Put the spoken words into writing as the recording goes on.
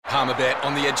Palmerbet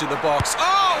on the edge of the box.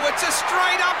 Oh, it's a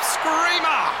straight-up screamer!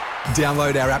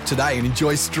 Download our app today and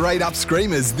enjoy straight-up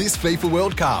screamers this FIFA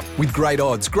World Cup with great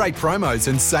odds, great promos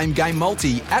and same-game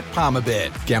multi at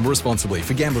Palmerbet. Gamble responsibly.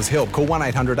 For Gamblers' Help, call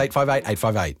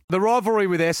 1-800-858-858. The rivalry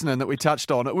with Essendon that we touched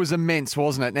on, it was immense,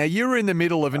 wasn't it? Now, you were in the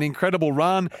middle of an incredible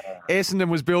run. Essendon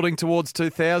was building towards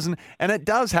 2000, and it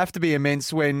does have to be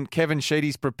immense when Kevin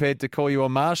Sheedy's prepared to call you a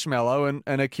marshmallow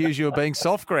and accuse you of being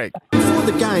soft, Greg. Before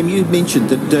the game, you mentioned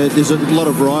that there's a lot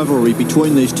of rivalry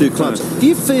between these two clubs. Do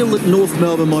you feel that North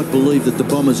Melbourne might believe that the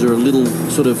Bombers are a little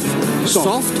sort of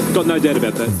soft? Got no doubt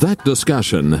about that. That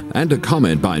discussion and a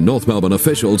comment by North Melbourne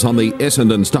officials on the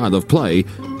Essendon style of play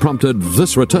prompted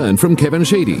this return from Kevin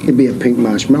Sheedy. It'd be a pink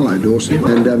marshmallow, Dawson,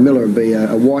 and Miller would be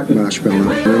a white marshmallow.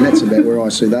 And that's about where I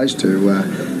see those two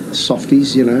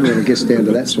softies, you know, when it gets down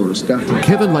to that sort of stuff.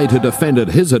 Kevin later defended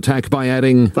his attack by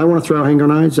adding, If they want to throw hand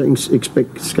grenades, they can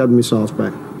expect Scud missiles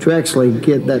back. To actually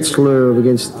get that slur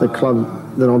against the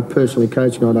club that I'm personally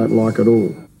coaching, I don't like at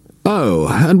all. oh,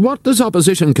 and what does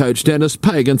opposition coach Dennis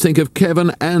Pagan think of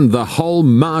Kevin and the whole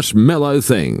marshmallow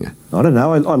thing? I don't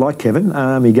know. I like Kevin.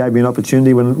 He gave me an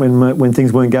opportunity when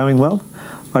things weren't going well.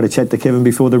 I had a chat to Kevin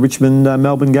before the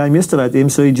Richmond-Melbourne game yesterday at the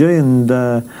MCG, and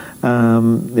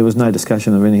there was no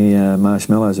discussion of any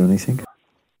marshmallows or anything.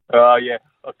 Oh, yeah.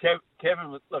 Look,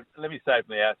 Kevin, look, let me say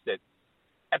from the outset,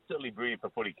 absolutely brilliant for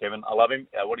footy, Kevin. I love him.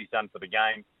 What he's done for the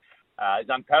game is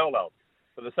unparalleled.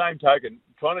 For the same token,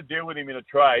 trying to deal with him in a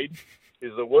trade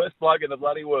is the worst bloke in the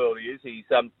bloody world. He is. He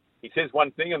says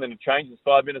one thing and then it changes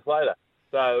 5 minutes later.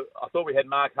 So I thought we had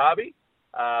Mark Harvey.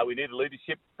 We needed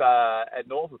leadership at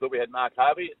North. I thought we had Mark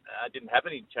Harvey. Didn't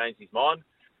happen. He changed his mind.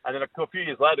 And then a few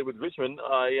years later with Richmond,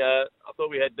 I thought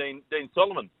we had Dean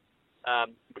Solomon,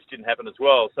 which didn't happen as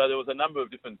well. So there was a number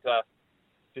of different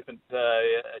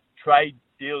trade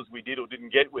deals we did or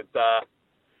didn't get with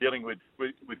dealing with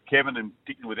Kevin and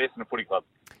particularly with Essendon Footy Club.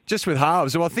 Just with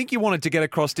halves, well, I think you wanted to get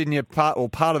across, didn't you? Part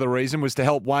of the reason was to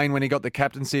help Wayne when he got the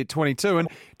captaincy at 22. And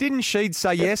didn't Sheed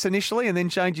say yes initially and then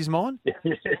change his mind?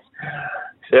 Yeah,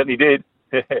 certainly did.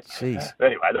 Jeez.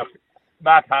 Anyway, look,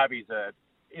 Mark Harvey's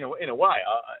in a way,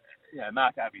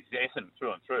 Mark Harvey's Essendon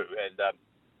through and through, and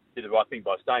did the right thing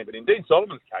by staying. But in Dean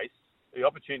Solomon's case, the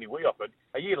opportunity we offered,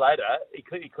 a year later,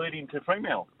 he cleared him to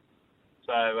Fremantle.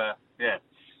 So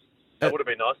that would have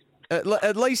been nice.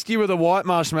 At least you were the white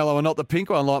marshmallow and not the pink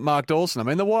one like Mark Dawson. I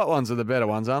mean, the white ones are the better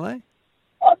ones, aren't they?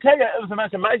 I'll tell you, it was the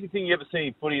most amazing thing you ever see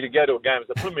in footy to go to a game. It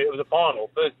was a final,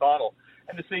 first final,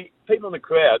 and to see people in the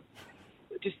crowd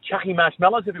just chucking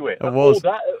marshmallows everywhere. It was.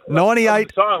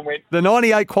 98. The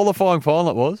 98 qualifying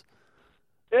final it was.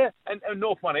 Yeah, and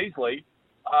North won easily.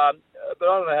 But I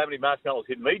don't know how many marshmallows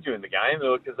hit me during the game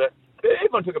because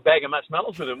everyone took a bag of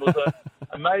marshmallows with them. It was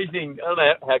amazing. I don't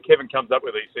know how Kevin comes up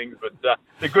with these things, but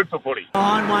they're good for footy.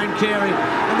 Behind Wayne Carey,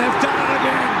 and they've done it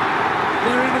again.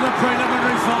 They're into the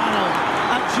preliminary final.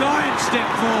 A giant step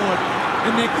forward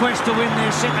in their quest to win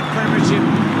their second premiership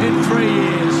in 3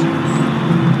 years.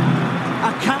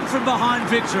 A come-from-behind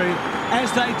victory,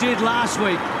 as they did last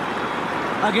week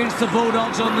against the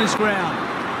Bulldogs on this ground.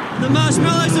 The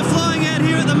marshmallows are flying out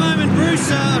here at the moment, Bruce.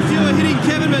 A few are hitting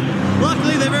Kevin, but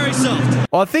luckily they're very soft.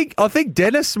 I think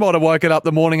Dennis might have woken up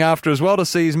the morning after as well to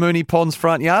see his Moonee Ponds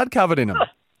front yard covered in them.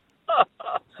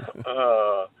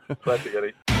 Classic,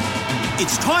 Eddie.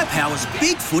 It's Tyre Power's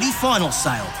Big Footy Final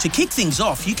Sale. To kick things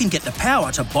off, you can get the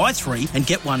power to buy 3 and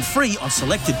get 1 free on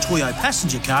selected Toyo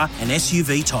passenger car and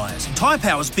SUV tyres. Tyre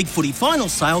Power's Big Footy Final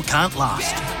Sale can't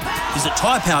last. Visit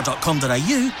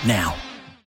tyrepower.com.au now.